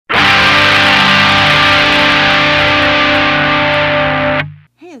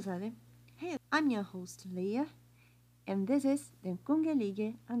I'm your host Leah, and this is the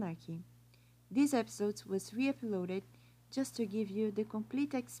Kungelige Anarchy. This episode was re-uploaded just to give you the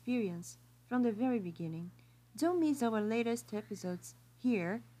complete experience from the very beginning. Don't miss our latest episodes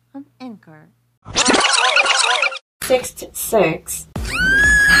here on Anchor. 66.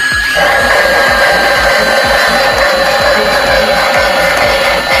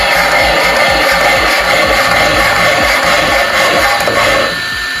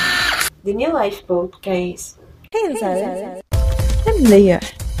 The New Lifeboat Case. Hey, Zara. I'm Leah,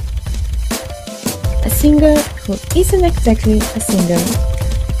 a singer who isn't exactly a singer,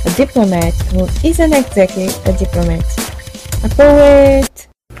 a diplomat who isn't exactly a diplomat, a poet,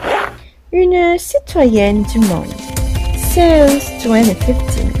 une citoyenne du monde. Since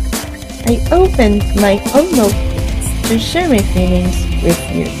 2015, I opened my own notebooks to share my feelings with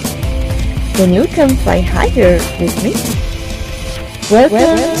you. Can you come fly higher with me?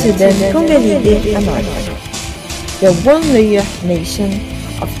 Welcome to the Kungelige Anarchy, the one-layer nation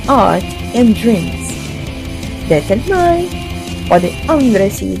of art and dreams. Dette er meg og den andre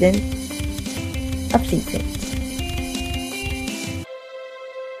siden av livet.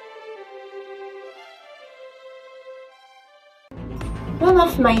 One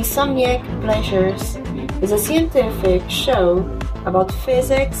of my insomniac pleasures is a scientific show about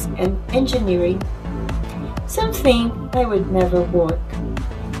physics and engineering. Something I would never work.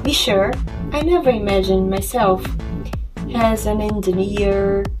 Be sure, I never imagined myself as an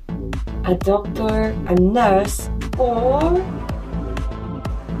engineer, a doctor, a nurse, or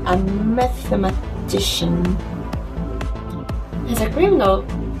a mathematician. As a criminal,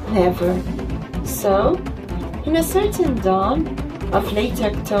 never. So, in a certain dawn of late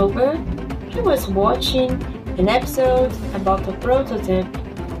October, I was watching an episode about a prototype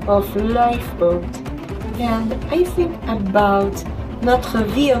of lifeboat, and I think about Notre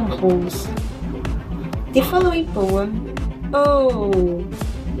Vie en Rose. The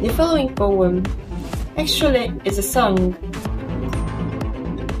following poem actually is a song.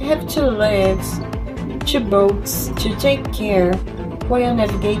 I have two legs, two boats to take care while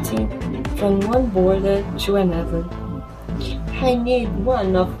navigating from one border to another. I need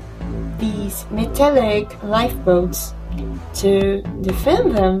one of these metallic lifeboats to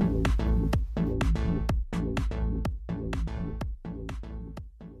defend them.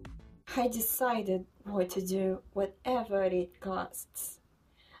 I decided what to do, whatever it costs.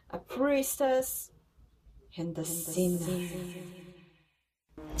 A priestess and a sinner.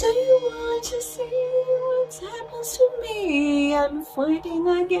 Do you want to see what happens to me? I'm fighting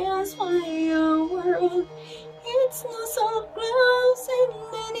against my own world. It's not so close and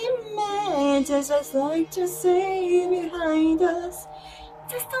many matters I'd like to say behind us.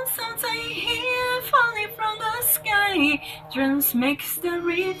 Distant sounds I hear falling from the sky. Drums makes the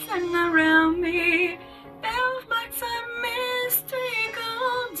rhythm around me. Bell marks a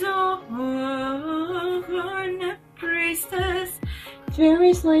mystical door. A priestess,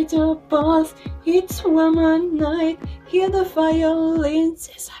 fairies light a path. It's warm at night. Hear the violins.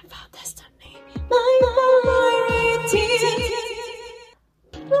 It's about destiny. My polarity.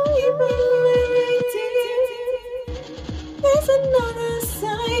 My polarity. There's another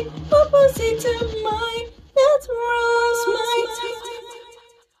side, opposite to mine, that rules my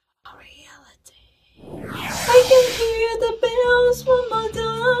reality. I can hear the bells one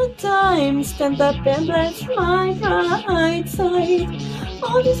more time. Stand up and bless my right side.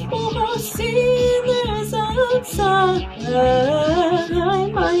 All these poor sinners outside.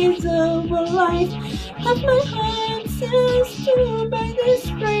 My double life. Have my heart says to by this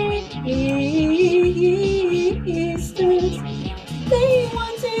priestess. They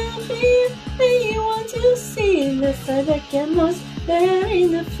want to feel, they want to see the side that cannot bear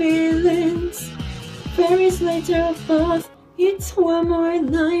in the feelings. Fairies light your path, it's one more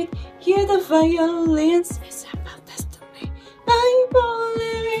night. Hear the violins, it's about destiny. My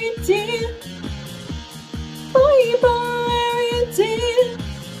polarity, my polarity.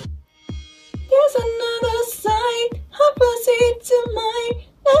 There's another side, opposite to mine,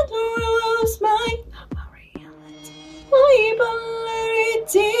 that rules my reality. My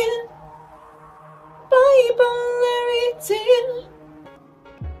polarity, my polarity.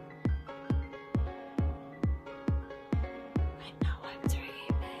 I know I'm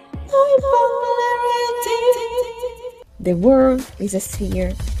dreaming. My polarity. The world is a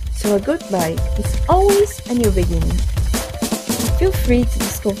sphere, so a goodbye is always a new beginning. Feel free to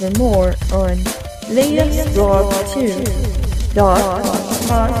discover more on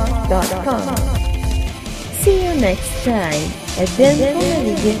layers.2.com. See you next time at the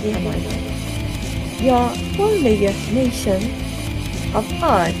Kungelige Anarchy, your one-layer nation of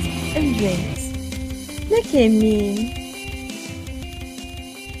art and dreams. Nekemi.